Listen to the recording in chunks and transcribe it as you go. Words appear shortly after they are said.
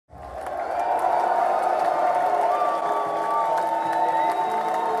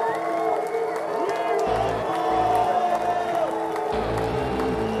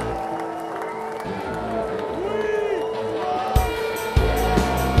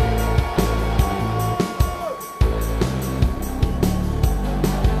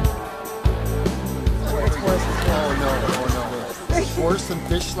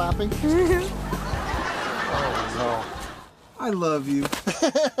fish slapping? Oh no. I love you.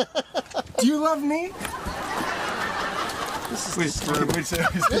 Do you love me? This is disturbing.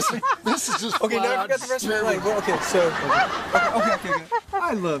 This is just okay. Now I forgot the rest of it. Like, well, okay, so okay.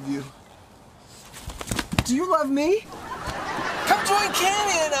 I love you. Do you love me? Come join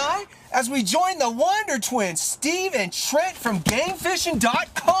Candy and I as we join the Wonder Twins, Steve and Trent from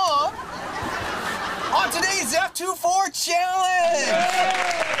GameFishing.com, on today's F24 challenge.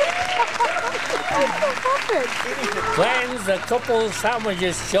 Plans a couple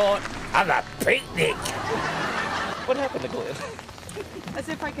sandwiches short of a picnic. What happened to Glenn? As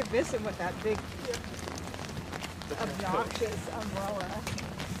if I could miss him with that big, obnoxious umbrella.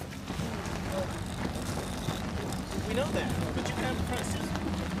 We know that, but you can have the prices.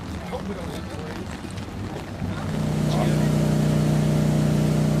 I hope we don't have to worry.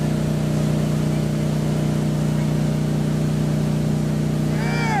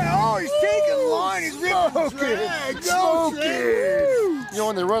 Yeah, oh, he's taking line. He's ripping drag. You know,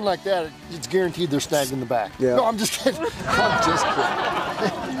 when they run like that, it's guaranteed they're snagged in the back. Yeah. No, I'm just kidding. I'm just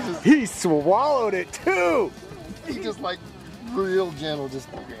kidding. He swallowed it too. He's just like real gentle, just.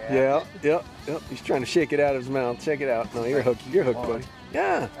 Yep. He's trying to shake it out of his mouth. Check it out. No, you're hooked. You're hooked, buddy.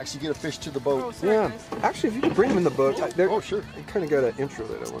 Yeah. Actually, get a fish to the boat. Oh, sorry, Yeah. guys. Actually, if you could bring him in the boat. Oh, sure. I kind of got an intro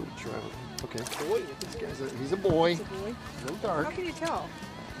that I wanted to try. Okay. Boy, this guy's he's a boy. It's a boy. No How dark. can you tell?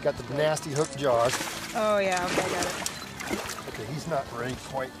 Got the nasty hook jaws. Oh yeah, okay, I got it. Okay, he's not ready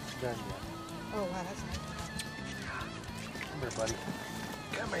quite done yet. Oh wow, that's nice. Come here, buddy.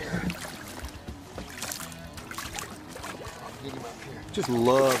 Come here. Get him up here. Just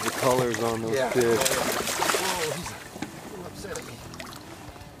love the colors on those fish. Oh, he's a little upset at me.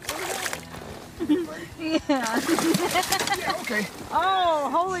 Yeah. Yeah, okay. Oh,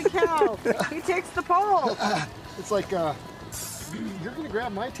 holy cow! He takes the pole. It's like, you're gonna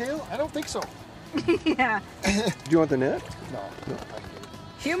grab my tail? I don't think so. Yeah. Do you want the net? No.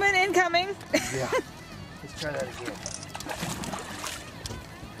 Human incoming. Yeah. Let's try that again.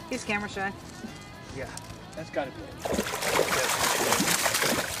 He's camera shy. Yeah. That's got to be it.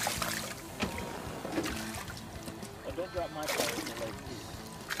 Oh, don't drop my phone in the lake,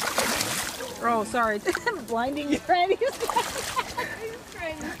 please. Oh, sorry. Blinding Fred. He's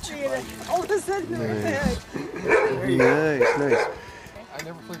trying to see it. All of a sudden, Nice. Nice. I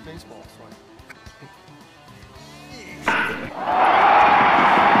never played baseball, so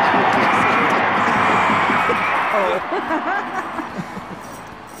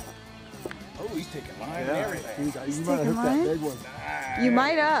Oh, he's taking mine and everything. you might have hooked that big one. You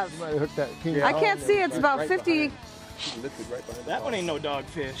might have. You might have hooked that king. I can't see. It's about 50. That one ain't no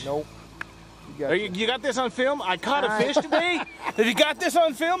dogfish. Nope. You got this on film? I caught a fish today. Have you got this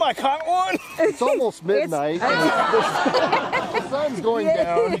on film? I caught one. It's almost midnight. The sun's going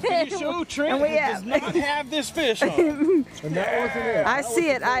down. Can you show Trent And we who does not have this fish on? And that wasn't it. I see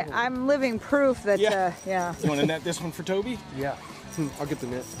it. I'm living proof that, Yeah. yeah. You want to net this one for Toby? Yeah. I'll get the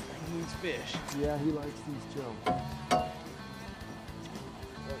net. He needs fish. Yeah, he likes these too. Oh,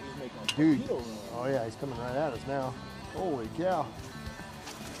 he's making a Dude. torpedo run. Oh yeah, he's coming right at us now. Holy cow.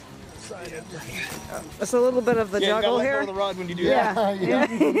 It's a little bit of the Yeah, you gotta juggle let go here. of the rod when you do that.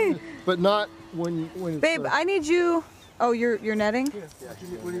 Yeah. But not when it's Babe, I need you. Oh, you're netting?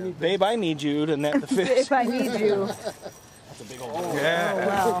 what do you need? Babe, I need you to net the fish. If I need you. That's a big old Oh, yeah.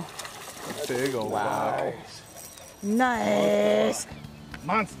 wow. Big old Wow. Nice.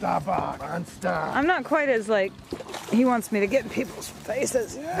 Monster box. Monster. I'm not quite as like, he wants me to get in people's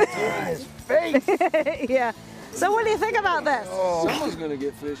faces. His face. Yeah. So what do you think about this? Someone's gonna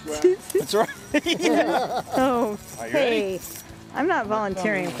get fish, right? That's right. Oh, Are you hey. I'm not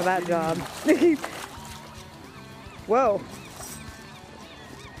volunteering for that job. Whoa.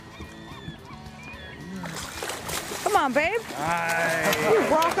 Come on, babe. You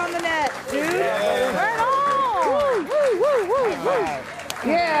rock on the net, dude. Right on. Woo, woo, woo, woo.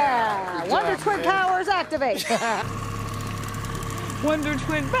 Yeah. Wonder Twin powers activate. Wonder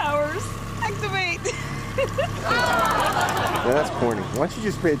Twin powers activate. That's corny. Why don't you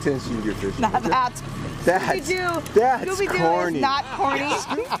just pay attention to your fish? Now that's Scooby-Doo. That's Scooby-Doo corny. is not corny.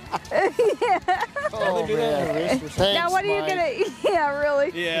 Oh man. Thanks, Now what are you Mike. gonna? Yeah,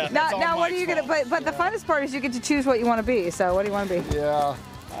 really. Yeah, Now, that's all now what are Mike's you gonna? fault. But the funnest part is you get to choose what you want to be. So what do you want to be? Yeah.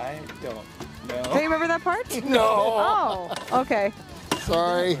 I don't Do know. you remember that part? No. Oh, okay.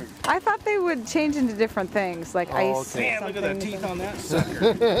 Sorry. I thought they would change into different things, like ice. okay. Or Man, look at the something. teeth on that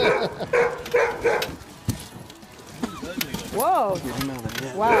sucker. Whoa!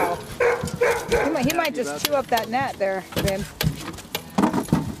 Wow. He might just chew up that net there, babe.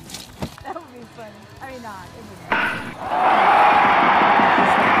 That would be funny. I mean, not. It would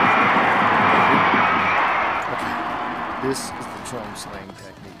This is the chum slaying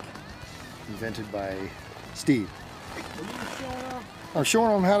technique invented by Steve. I'm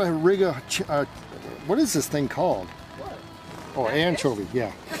showing them how to rig a, what is this thing called? What? Oh, anchovy,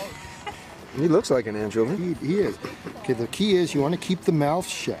 yeah. He looks like an anchovy. He is. Okay, the key is you want to keep the mouth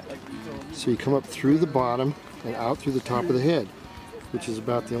shut. So you come up through the bottom and out through the top of the head, which is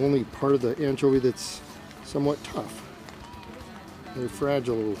about the only part of the anchovy that's somewhat tough. They're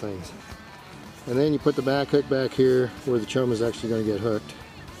fragile little things. And then you put the back hook back here where the chum is actually going to get hooked.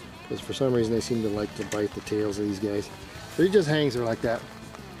 Because for some reason they seem to like to bite the tails of these guys. But he just hangs there like that.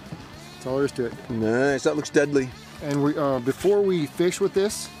 That's all there is to it. Nice, that looks deadly. And we, before we fish with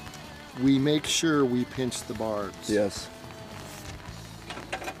this, we make sure we pinch the barbs. Yes.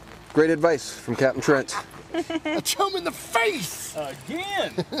 Great advice from Captain Trent. A chum in the face!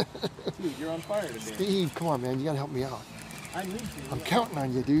 Again! Dude, you're on fire today. Steve, come on man, you gotta help me out. I need to. I'm counting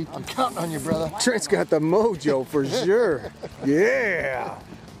on you, dude. I'm counting on you, brother. Trent's got the mojo for sure. Yeah.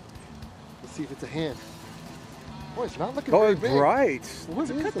 Let's see if it's a hen. Boy, it's not looking Oh, very it's big. bright. What is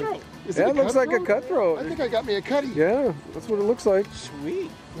it? Cutthroat? Is Yeah, a it looks like a cutthroat? cutthroat. I think I got me a cutty. Yeah, that's what it looks like. Sweet.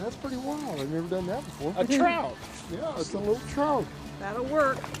 That's pretty wild. I've never done that before. A trout. Yeah, it's a little trout. That'll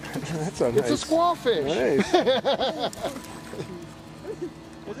work. That's a It's nice. a squawfish. Nice.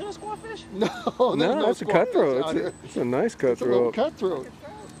 Was it a squawfish? No, No, there's no that's a squawfish cutthroat. out here. It's a nice It's a little cutthroat. cutthroat.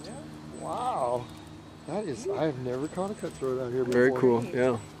 Wow. That is, I have never caught a cutthroat out here before. Very cool.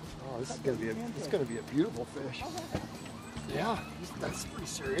 Yeah. Oh, this is gonna be it's gonna be a beautiful fish. Yeah, that's pretty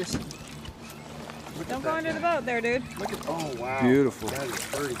serious. Look Don't at go that under the guy. boat there, dude. Look at, oh wow. Beautiful. That is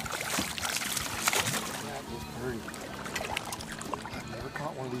pretty. That is pretty. I've never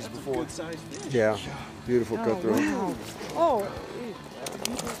caught one of these before. Good sized fish. Yeah. Beautiful Oh, cutthroat. wow. Oh.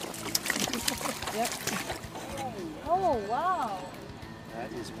 Yep. Oh, wow.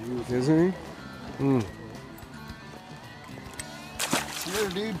 That is beautiful. Isn't he? Mm. Here,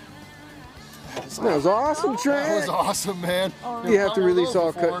 dude. That was awesome, That Trent. was awesome, man. You have to Never release caught one all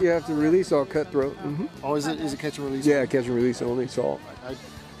of those cut. You have to release all cutthroat. Mm-hmm. before. Oh, is it catch and release? Yeah, catch and release only salt.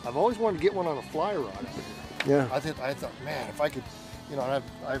 I've always wanted to get one on a fly rod. Yeah. I thought, man, if I could, you know, and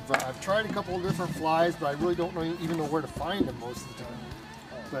I've tried a couple of different flies, but I really don't even know where to find them most of the time.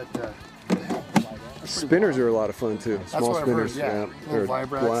 But Spinners are a lot of fun too. that's Small what I've heard, spinners. yeah, They're little a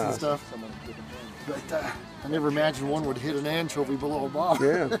vibrats and blast. stuff. But I never imagined one would hit an anchovy below a bottom.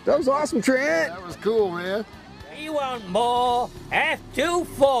 Yeah, that was awesome, Trent. That was cool, man. You want more?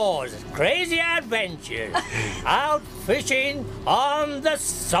 F24's Crazy Adventures. Out fishing on the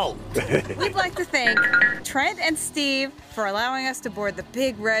salt. We'd like to thank Trent and Steve for allowing us to board the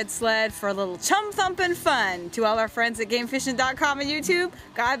big red sled for a little chum thumping fun. To all our friends at GameFishing.com and YouTube,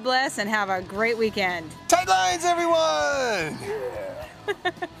 God bless and have a great weekend. Tight lines, everyone.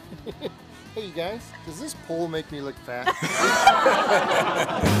 Hey, you guys, does this pole make me look fat?